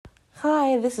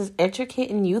Hi, this is Intricate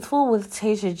and Youthful with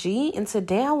Tasia G, and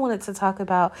today I wanted to talk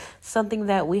about something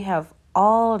that we have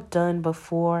all done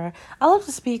before. I love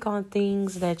to speak on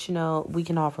things that, we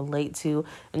can all relate to,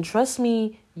 and trust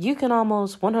me, you can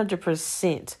almost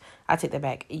 100%, I take that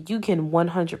back, you can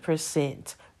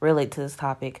 100% relate to this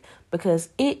topic because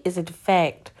it is in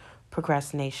fact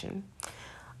procrastination.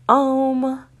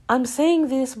 I'm saying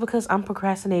this because I'm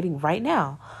procrastinating right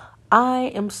now.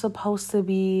 I am supposed to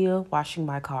be washing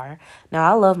my car. Now,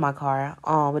 I love my car.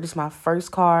 It is my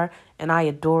first car and I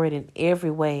adore it in every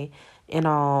way.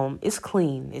 And it's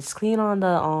clean. It's clean on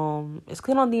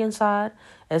the inside.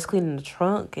 It's clean in the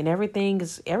trunk and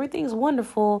everything's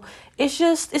wonderful.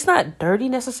 It's not dirty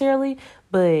necessarily,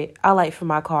 but I like for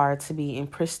my car to be in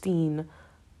pristine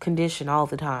condition all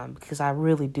the time because I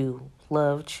really do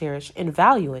love, cherish, and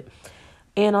value it.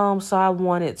 And so I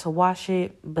wanted to wash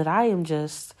it, but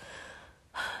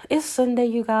it's Sunday,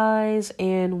 you guys,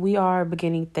 and we are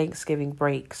beginning Thanksgiving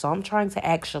break. So I'm trying to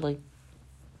actually,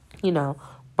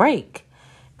 break.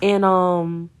 And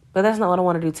but that's not what I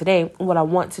want to do today. What I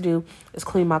want to do is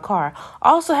clean my car. I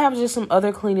also have just some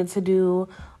other cleaning to do.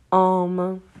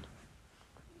 I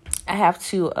have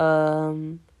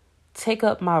to take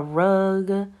up my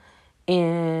rug,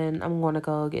 and I'm going to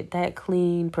go get that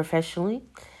cleaned professionally.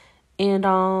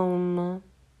 And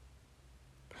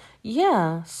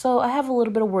yeah, so I have a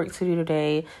little bit of work to do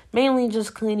today, mainly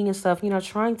just cleaning and stuff,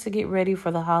 trying to get ready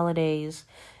for the holidays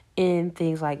and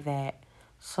things like that.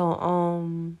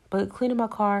 So, but cleaning my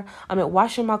car,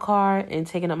 washing my car and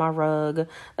taking up my rug.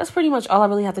 That's pretty much all I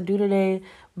really have to do today.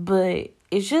 But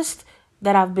it's just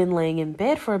that I've been laying in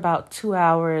bed for about 2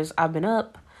 hours. I've been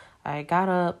up. I got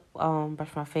up,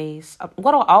 brushed my face.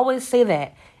 What do I always say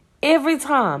that? Every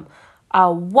time I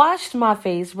washed my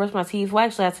face, brushed my teeth. Well,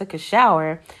 actually, I took a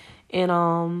shower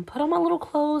and put on my little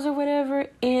clothes or whatever.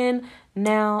 And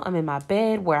now I'm in my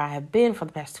bed where I have been for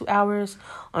the past 2 hours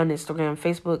on Instagram,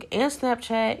 Facebook, and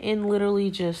Snapchat, and literally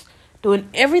just doing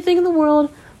everything in the world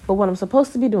but what I'm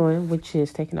supposed to be doing, which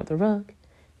is taking up the rug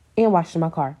and washing my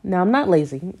car. Now, I'm not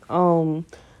lazy. I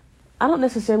don't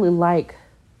necessarily like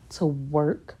to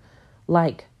work,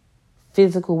 like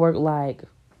physical work, like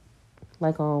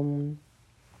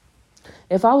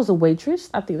if I was a waitress,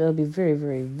 I think that would be very,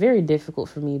 very, very difficult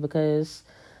for me because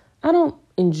I don't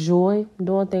enjoy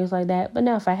doing things like that. But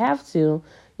now if I have to,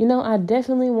 I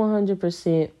definitely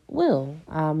 100% will.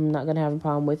 I'm not going to have a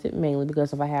problem with it, mainly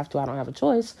because if I have to, I don't have a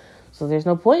choice. So there's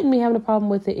no point in me having a problem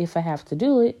with it if I have to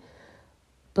do it.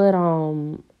 But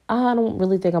I don't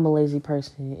really think I'm a lazy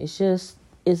person. It's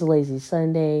a lazy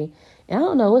Sunday. And I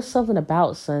don't know, it's something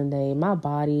about Sunday. My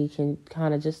body can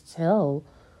kind of just tell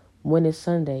when it's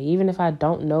Sunday. Even if I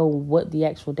don't know what the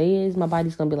actual day is, my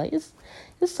body's going to be like, it's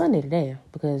Sunday today.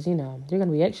 Because, you're going to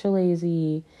be extra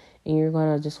lazy and you're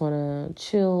going to just want to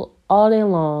chill all day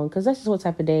long. Because that's just what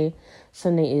type of day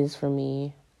Sunday is for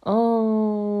me. But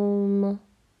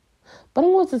I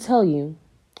want to tell you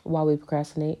why we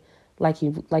procrastinate, like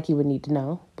you would need to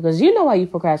know. Because you know why you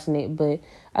procrastinate, but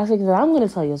I think that I'm going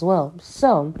to tell you as well.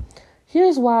 So,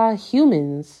 here's why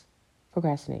humans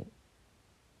procrastinate.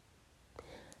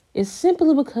 It's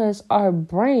simply because our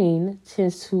brain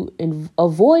tends to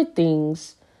avoid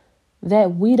things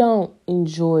that we don't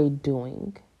enjoy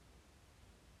doing.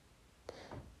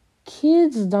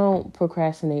 Kids don't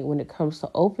procrastinate when it comes to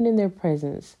opening their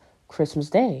presents Christmas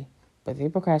Day, but they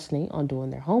procrastinate on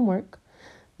doing their homework.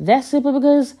 That's simply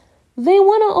because they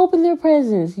want to open their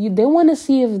presents. They want to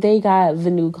see if they got the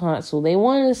new console. They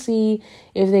want to see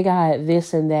if they got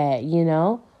this and that,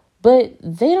 But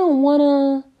they don't want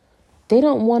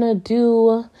to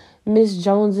do Miss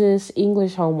Jones's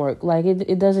English homework. Like,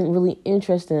 it doesn't really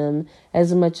interest them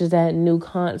as much as that new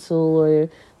console or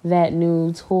that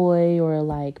new toy, or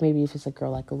like maybe if it's a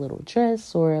girl, like a little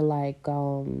dress, or like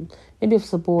maybe if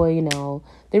it's a boy,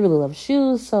 they really love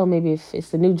shoes. So maybe if it's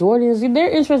the new Jordans, they're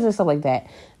interested in stuff like that,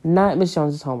 not Miss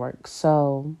Jones's homework.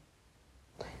 So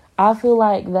I feel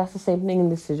like that's the same thing in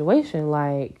this situation.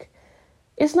 Like,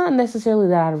 it's not necessarily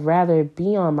that I'd rather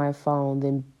be on my phone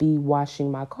than be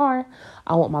washing my car.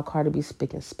 I want my car to be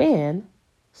spick and span.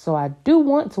 So I do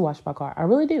want to wash my car. I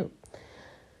really do.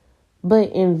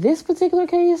 But in this particular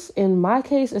case, in my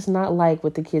case, it's not like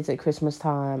with the kids at Christmas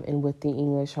time and with the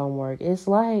English homework. It's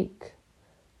like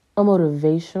a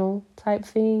motivational type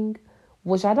thing,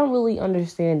 which I don't really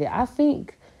understand it. I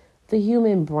think the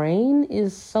human brain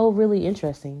is so really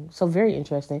interesting. So very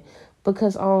interesting.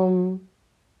 Because,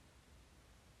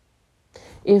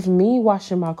 if me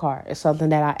washing my car is something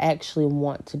that I actually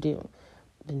want to do,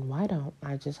 then why don't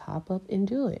I just hop up and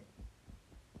do it?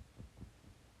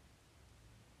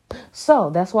 So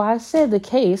that's why I said the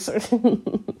case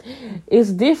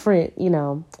is different,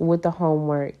 with the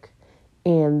homework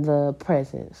and the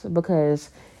presents. Because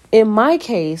in my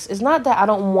case, it's not that I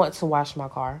don't want to wash my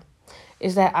car.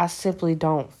 It's that I simply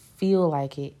don't feel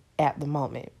like it at the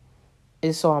moment.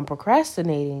 And so I'm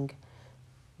procrastinating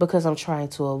because I'm trying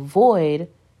to avoid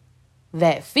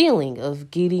that feeling of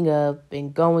getting up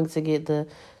and going to get the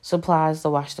supplies to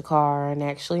wash the car and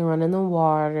actually running the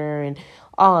water and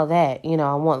all of that.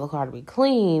 I want the car to be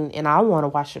clean and I want to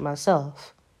wash it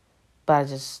myself, but I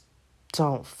just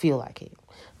don't feel like it.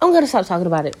 I'm going to stop talking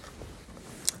about it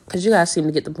because you guys seem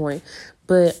to get the point.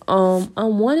 But I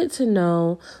wanted to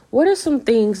know, what are some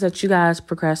things that you guys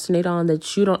procrastinate on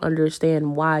that you don't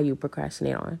understand why you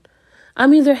procrastinate on? I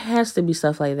mean, there has to be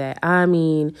stuff like that. I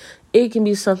mean, it can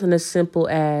be something as simple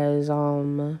as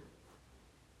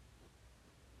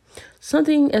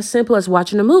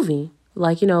watching a movie.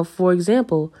 Like, for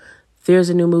example, there's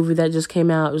a new movie that just came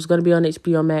out. It was going to be on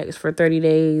HBO Max for 30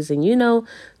 days. And,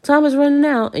 time is running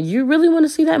out. And you really want to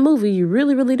see that movie. You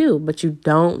really, really do. But you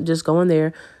don't just go in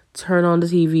there, turn on the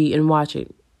TV and watch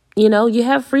it. You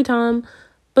have free time,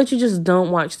 but you just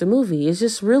don't watch the movie. It's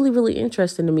just really, really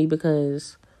interesting to me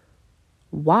because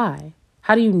why?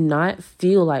 How do you not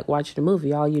feel like watching a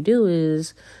movie? All you do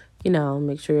is,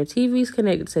 make sure your TV's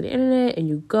connected to the internet and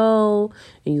you go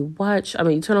and you watch.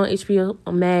 You turn on HBO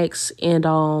Max and,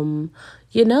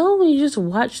 you just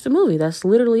watch the movie. That's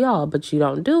literally all. But you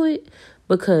don't do it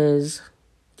because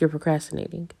you're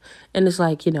procrastinating. And it's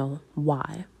like,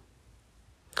 why?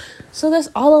 So that's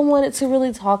all I wanted to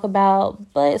really talk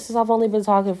about. But since I've only been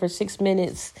talking for 6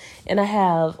 minutes and I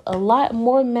have a lot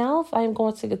more mouth, I am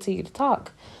going to continue to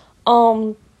talk.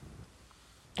 I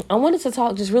wanted to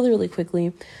talk just really, really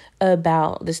quickly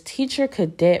about this teacher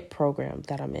cadet program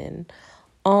that I'm in.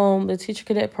 The teacher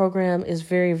cadet program is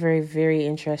very, very, very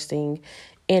interesting.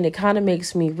 And it kind of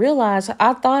makes me realize,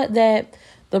 I thought that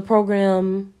the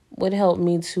program would help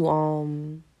me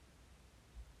to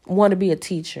want to be a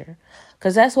teacher.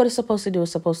 Because that's what it's supposed to do.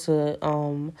 It's supposed to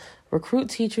recruit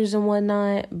teachers and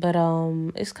whatnot. But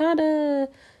it's kind of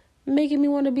making me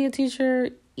want to be a teacher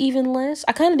even less.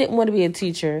 I kind of didn't want to be a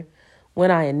teacher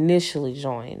when I initially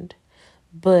joined.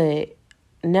 But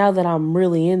now that I'm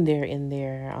really in there,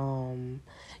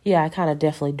 I kind of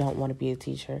definitely don't want to be a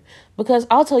teacher. Because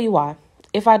I'll tell you why.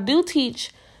 If I do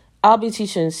teach, I'll be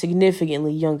teaching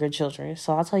significantly younger children.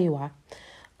 So I'll tell you why.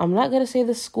 I'm not going to say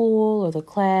the school or the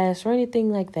class or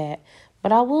anything like that.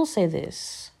 But I will say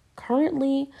this.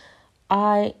 Currently,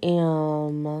 I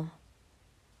am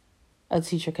a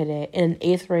teacher cadet in an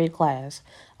 8th grade class.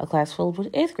 A class filled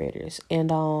with 8th graders.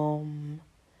 And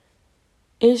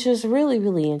it's just really,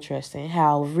 really interesting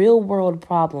how real world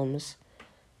problems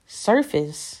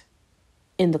surface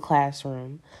in the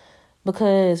classroom.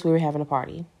 Because we were having a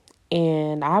party.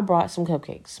 And I brought some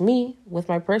cupcakes. Me, with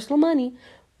my personal money,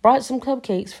 brought some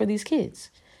cupcakes for these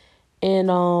kids.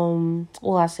 And,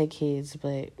 I say kids,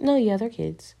 but no, yeah, they're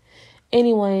kids.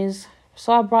 Anyways,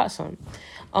 so I brought some.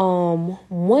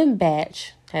 One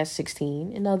batch has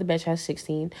 16, and the other batch has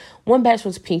 16. One batch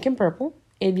was pink and purple,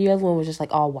 and the other one was just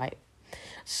like all white.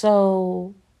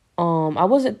 So, I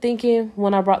wasn't thinking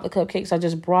when I brought the cupcakes, I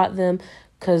just brought them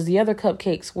because the other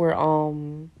cupcakes were,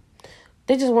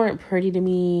 they just weren't pretty to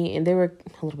me, and they were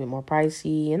a little bit more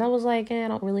pricey. And I was like, I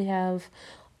don't really have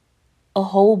a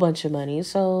whole bunch of money,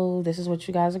 so this is what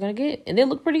you guys are gonna get. And they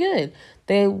look pretty good.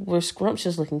 They were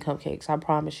scrumptious looking cupcakes, I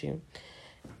promise you.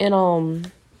 And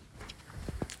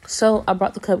so I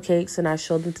brought the cupcakes and I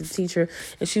showed them to the teacher,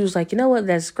 and she was like, you know what,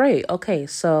 that's great. Okay,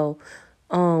 so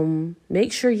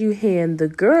make sure you hand the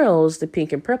girls the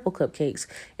pink and purple cupcakes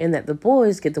and that the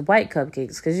boys get the white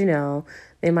cupcakes, because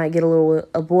they might get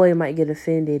a boy might get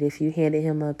offended if you handed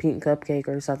him a pink cupcake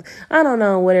or something. I don't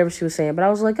know, whatever she was saying, but I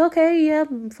was like, okay, yeah,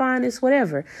 fine, it's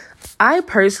whatever. I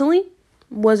personally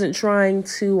wasn't trying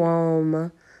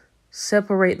to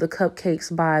separate the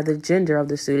cupcakes by the gender of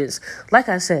the students. Like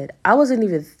I said, I wasn't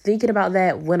even thinking about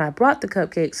that when I brought the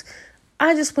cupcakes.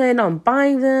 I just planned on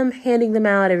buying them, handing them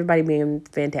out, everybody being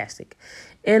fantastic.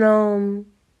 And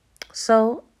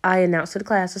so I announced to the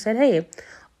class, I said, hey,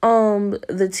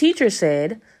 the teacher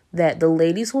said that the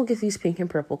ladies will get these pink and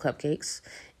purple cupcakes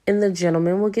and the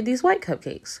gentlemen will get these white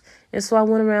cupcakes. And so I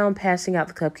went around passing out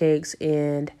the cupcakes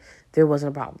and there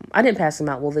wasn't a problem. I didn't pass them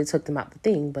out. Well, they took them out the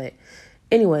thing, but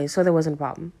anyway, so there wasn't a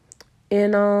problem.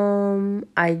 And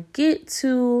I get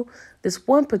to this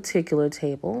one particular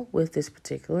table with this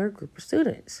particular group of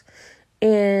students.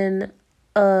 And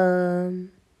a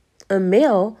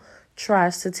male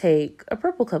tries to take a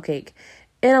purple cupcake.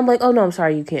 And I'm like, oh, no, I'm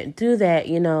sorry, you can't do that.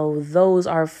 Those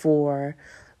are for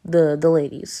the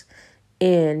ladies.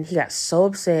 And he got so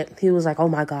upset. He was like, oh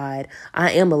my God,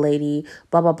 I am a lady,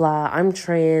 blah, blah, blah. I'm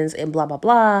trans and blah, blah,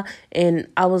 blah. And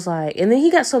I was like, and then he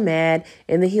got so mad.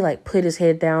 And then he like put his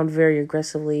head down very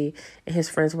aggressively. And his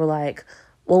friends were like,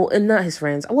 well, and not his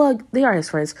friends. Well, they are his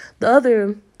friends. The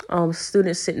other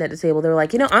students sitting at the table, they were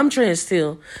like, I'm trans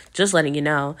too. Just letting you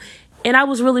know. And I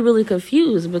was really, really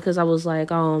confused because I was like,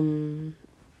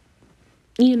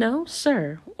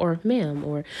 sir or ma'am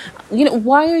or,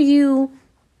 why are you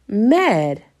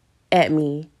mad at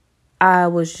me? I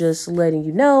was just letting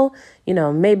you know,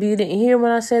 maybe you didn't hear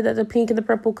when I said that the pink and the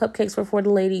purple cupcakes were for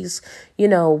the ladies.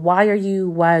 Why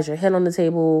is your head on the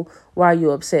table? Why are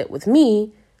you upset with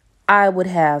me? I would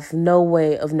have no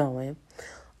way of knowing.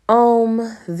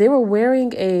 They were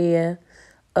wearing a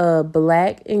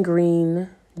black and green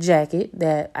jacket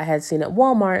that I had seen at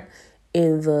Walmart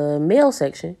in the male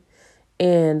section.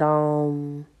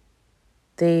 And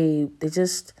they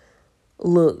just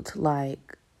looked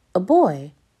like a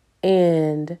boy,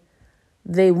 and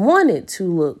they wanted to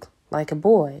look like a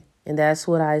boy, and that's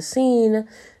what I seen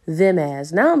them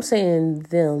as. Now I'm saying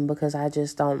them because I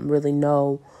just don't really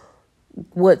know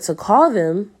what to call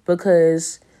them,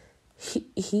 because she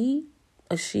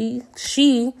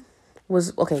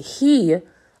was, okay,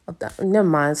 never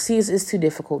mind, see, it's too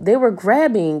difficult. They were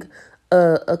grabbing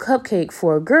a cupcake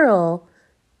for a girl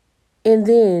and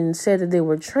then said that they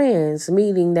were trans,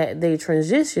 meaning that they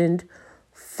transitioned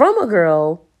from a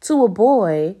girl to a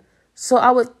boy. So I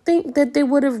would think that they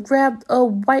would have grabbed a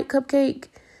white cupcake.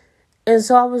 And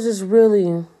so I was just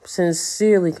really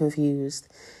sincerely confused.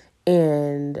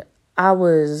 And I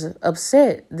was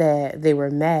upset that they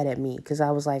were mad at me, because I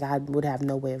was like, I would have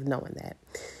no way of knowing that.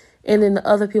 And then the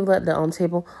other people at the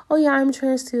table, oh yeah, I'm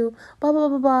trans too, blah, blah,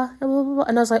 blah, blah, blah, blah, blah.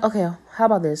 And I was like, okay, how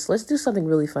about this? Let's do something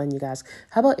really fun, you guys.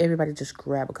 How about everybody just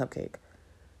grab a cupcake?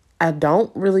 I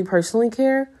don't really personally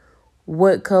care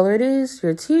what color it is.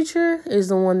 Your teacher is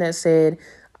the one that said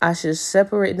I should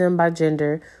separate them by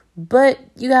gender. But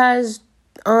you guys,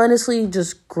 honestly,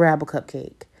 just grab a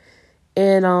cupcake.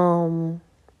 And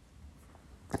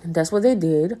that's what they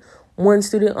did. One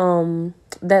student,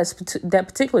 that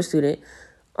particular student,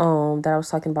 that I was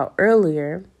talking about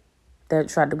earlier, that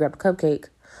tried to grab a cupcake,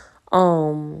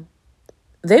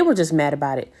 they were just mad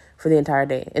about it for the entire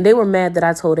day. And they were mad that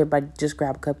I told everybody to just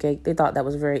grab a cupcake. They thought that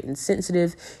was very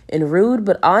insensitive and rude.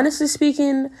 But honestly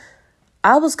speaking,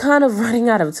 I was kind of running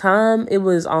out of time. It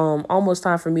was almost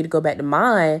time for me to go back to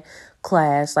my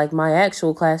class, like my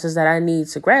actual classes that I need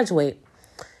to graduate.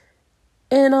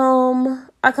 And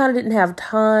I kind of didn't have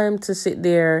time to sit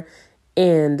there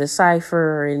and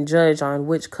decipher and judge on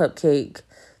which cupcake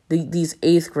these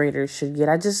 8th graders should get.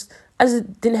 I just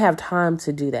didn't have time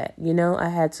to do that. I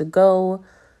had to go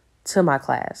to my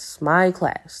class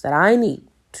that I need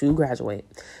to graduate.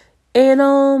 And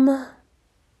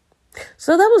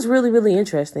so that was really, really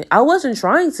interesting. I wasn't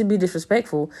trying to be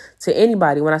disrespectful to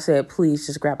anybody when I said, please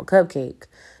just grab a cupcake.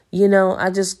 I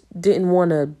just didn't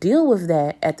want to deal with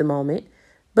that at the moment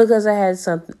because I had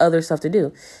some other stuff to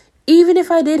do. Even if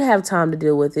I did have time to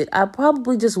deal with it, I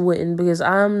probably just wouldn't, because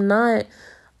I'm not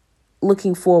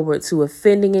looking forward to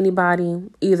offending anybody,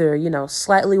 either,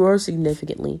 slightly or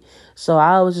significantly. So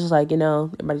I was just like,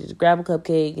 everybody just grab a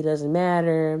cupcake. It doesn't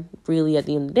matter really at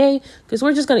the end of the day, because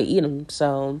we're just going to eat them.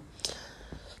 So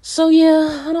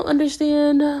yeah, I don't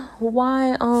understand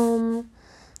why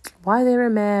they were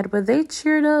mad, but they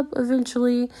cheered up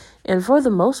eventually. And for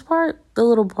the most part, the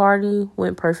little party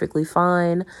went perfectly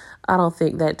fine. I don't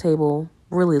think that table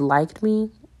really liked me.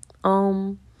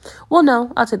 Well,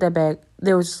 no, I'll take that back.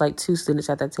 There was just like 2 students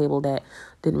at that table that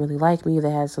didn't really like me. They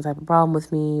had some type of problem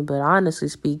with me. But honestly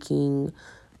speaking,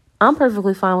 I'm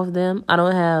perfectly fine with them. I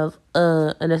don't have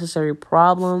a necessary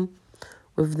problem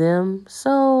with them.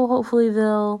 So hopefully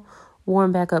they'll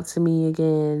warm back up to me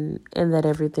again and that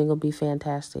everything will be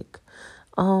fantastic.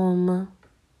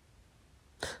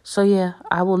 So yeah,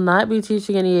 I will not be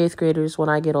teaching any 8th graders when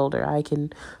I get older. I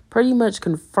can pretty much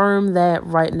confirm that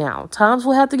right now. Times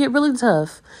will have to get really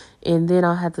tough, and then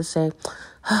I'll have to say,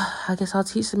 I guess I'll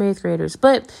teach some 8th graders.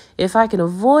 But if I can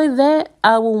avoid that,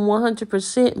 I will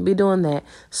 100% be doing that.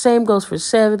 Same goes for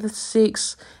 7th,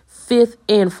 6th, 5th,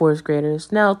 and 4th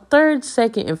graders. Now, 3rd,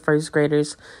 2nd, and 1st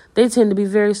graders, they tend to be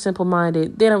very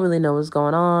simple-minded. They don't really know what's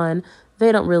going on.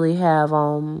 They don't really have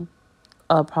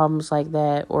problems like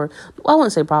that. Or, I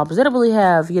wouldn't say problems. They don't really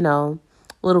have,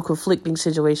 little conflicting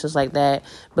situations like that.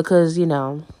 Because,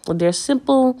 they're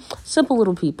simple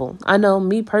little people. I know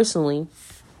me personally,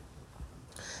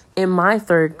 in my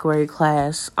 3rd grade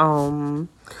class,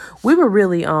 we were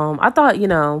really, I thought,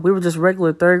 we were just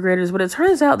regular 3rd graders. But it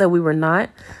turns out that we were not.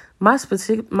 my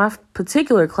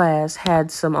particular class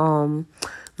had some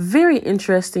very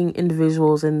interesting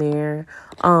individuals in there.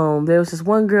 There was this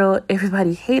one girl,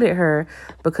 everybody hated her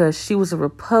because she was a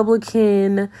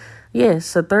Republican.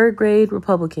 Yes, a third grade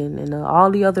Republican. And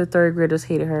all the other third graders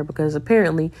hated her because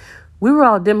apparently we were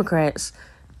all Democrats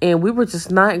and we were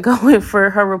just not going for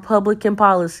her Republican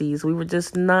policies. We were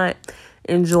just not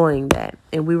enjoying that.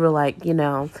 And we were like,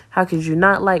 how could you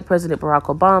not like President Barack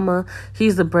Obama?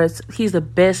 He's the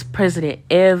best president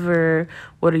ever.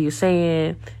 What are you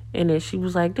saying? And then she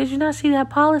was like, did you not see that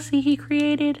policy he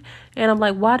created? And I'm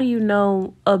like, why do you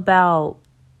know about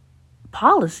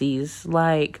policies?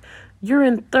 Like, you're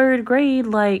in third grade.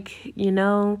 Like,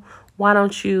 why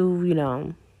don't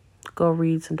you, go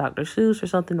read some Dr. Seuss or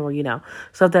something, or,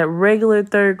 stuff that regular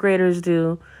third graders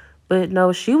do. But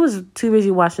no, she was too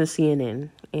busy watching CNN.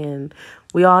 And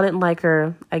we all didn't like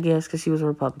her, I guess, because she was a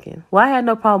Republican. Well, I had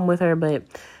no problem with her, but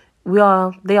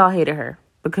they all hated her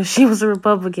because she was a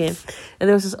Republican. And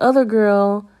there was this other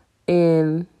girl,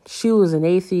 and she was an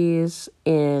atheist,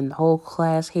 and the whole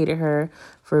class hated her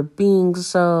for being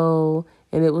so,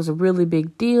 and it was a really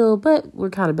big deal, but we're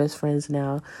kind of best friends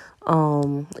now,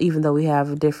 even though we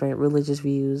have different religious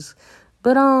views.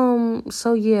 But,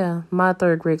 so yeah, my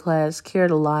third grade class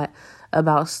cared a lot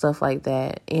about stuff like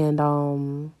that, and,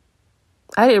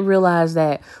 I didn't realize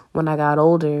that when I got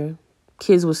older,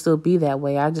 kids would still be that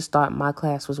way. I just thought my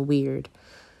class was weird.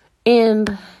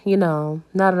 And, now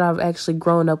that I've actually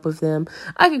grown up with them,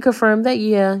 I can confirm that,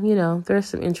 yeah, there's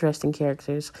some interesting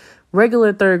characters.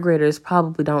 Regular third graders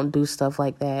probably don't do stuff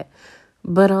like that.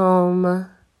 But,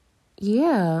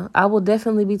 yeah, I will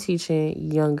definitely be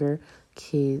teaching younger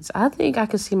kids. I think I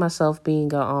could see myself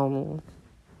being a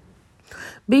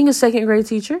second grade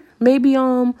teacher, maybe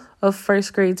a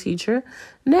first grade teacher.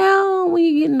 Now, when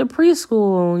you get into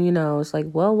preschool, it's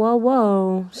like,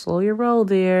 whoa, slow your roll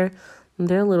there.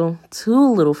 They're a little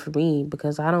too little for me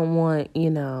because I don't want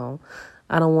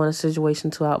a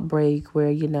situation to outbreak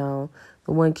where, the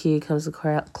one kid comes to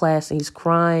class and he's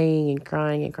crying and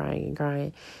crying and crying and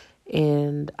crying.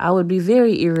 And I would be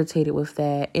very irritated with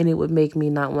that, and it would make me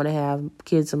not want to have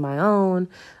kids of my own.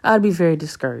 I'd be very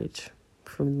discouraged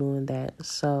from doing that.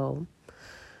 So,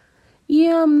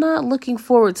 yeah, I'm not looking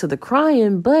forward to the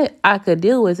crying, but I could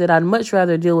deal with it. I'd much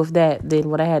rather deal with that than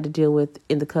what I had to deal with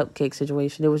in the cupcake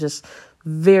situation. It was just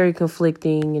very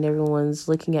conflicting, and everyone's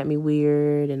looking at me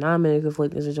weird, and I'm in a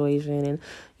conflicting situation, and,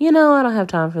 I don't have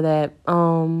time for that.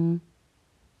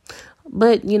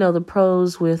 But, the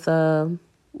pros with little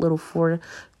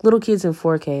kids in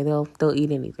 4K, they'll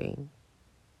eat anything.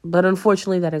 But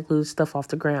unfortunately, that includes stuff off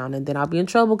the ground. And then I'll be in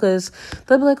trouble because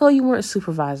they'll be like, oh, you weren't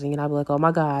supervising. And I'll be like, oh,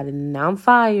 my God. And now I'm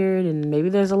fired. And maybe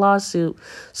there's a lawsuit.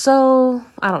 So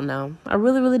I don't know. I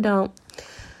really, really don't.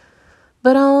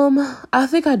 But I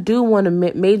think I do want to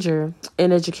major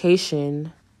in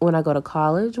education when I go to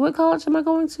college. What college am I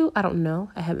going to? I don't know.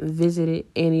 I haven't visited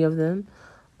any of them.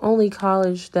 Only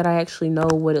college that I actually know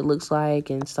what it looks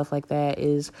like and stuff like that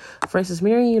is Francis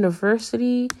Marion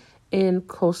University in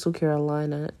Coastal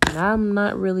Carolina. And I'm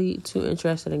not really too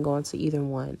interested in going to either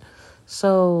one.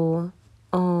 So,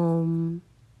 I'll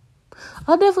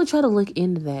definitely try to look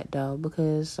into that though,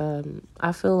 because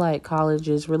I feel like college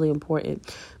is really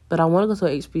important. But I want to go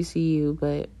to HBCU,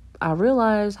 but I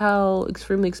realize how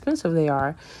extremely expensive they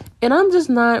are. And I'm just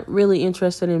not really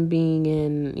interested in being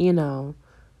in,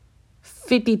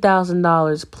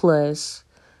 $50,000 plus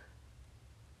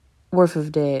worth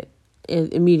of debt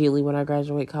immediately when I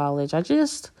graduate college. I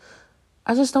just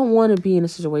don't want to be in a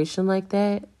situation like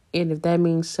that. And if that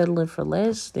means settling for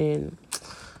less, then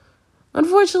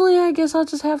unfortunately, I guess I'll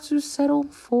just have to settle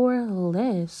for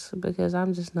less because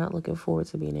I'm just not looking forward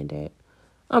to being in debt.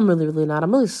 I'm really, really not.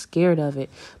 I'm really scared of it.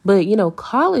 But,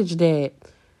 college debt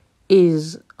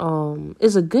is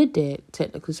a good debt,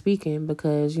 technically speaking,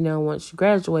 because, once you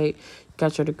graduate, you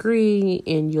got your degree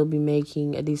and you'll be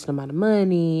making a decent amount of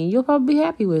money and you'll probably be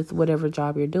happy with whatever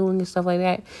job you're doing and stuff like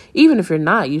that. Even if you're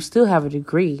not, you still have a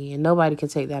degree and nobody can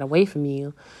take that away from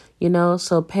you,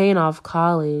 so paying off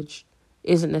college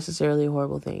isn't necessarily a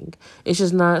horrible thing. It's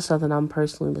just not something I'm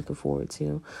personally looking forward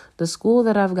to. The school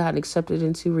that I've gotten accepted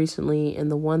into recently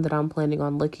and the one that I'm planning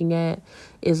on looking at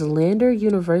is Lander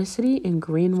University in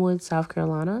Greenwood, South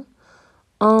Carolina.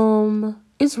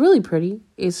 It's really pretty.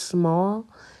 It's small,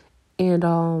 and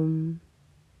I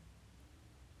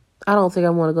don't think I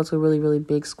want to go to a really, really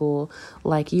big school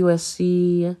like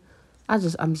USC.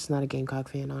 I'm just not a Gamecock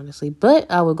fan, honestly. But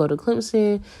I would go to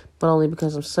Clemson but only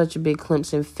because I'm such a big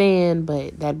Clemson fan,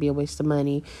 but that'd be a waste of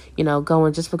money,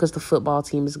 going just because the football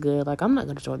team is good. Like, I'm not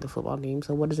going to join the football game,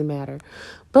 so what does it matter?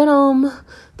 But,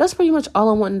 that's pretty much all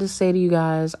I wanted to say to you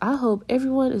guys. I hope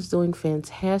everyone is doing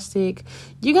fantastic.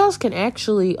 You guys can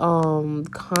actually,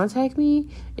 contact me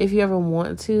if you ever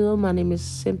want to. My name is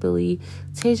simply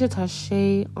Tasia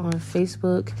Tashe on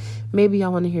Facebook. Maybe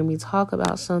y'all want to hear me talk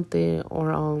about something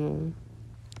or,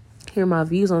 hear my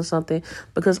views on something,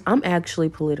 because I'm actually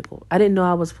political. I didn't know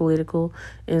I was political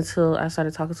until I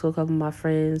started talking to a couple of my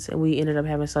friends, and we ended up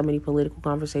having so many political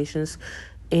conversations.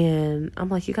 And I'm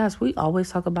like, you guys, we always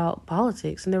talk about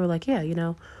politics. And they were like, yeah,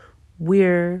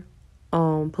 we're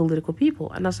political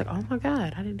people. And I was like, oh my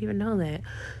God, I didn't even know that.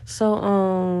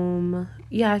 So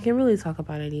yeah, I can really talk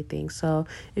about anything. So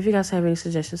if you guys have any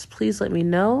suggestions, please let me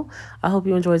know. I hope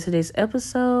you enjoyed today's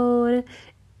episode,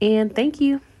 and thank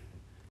you.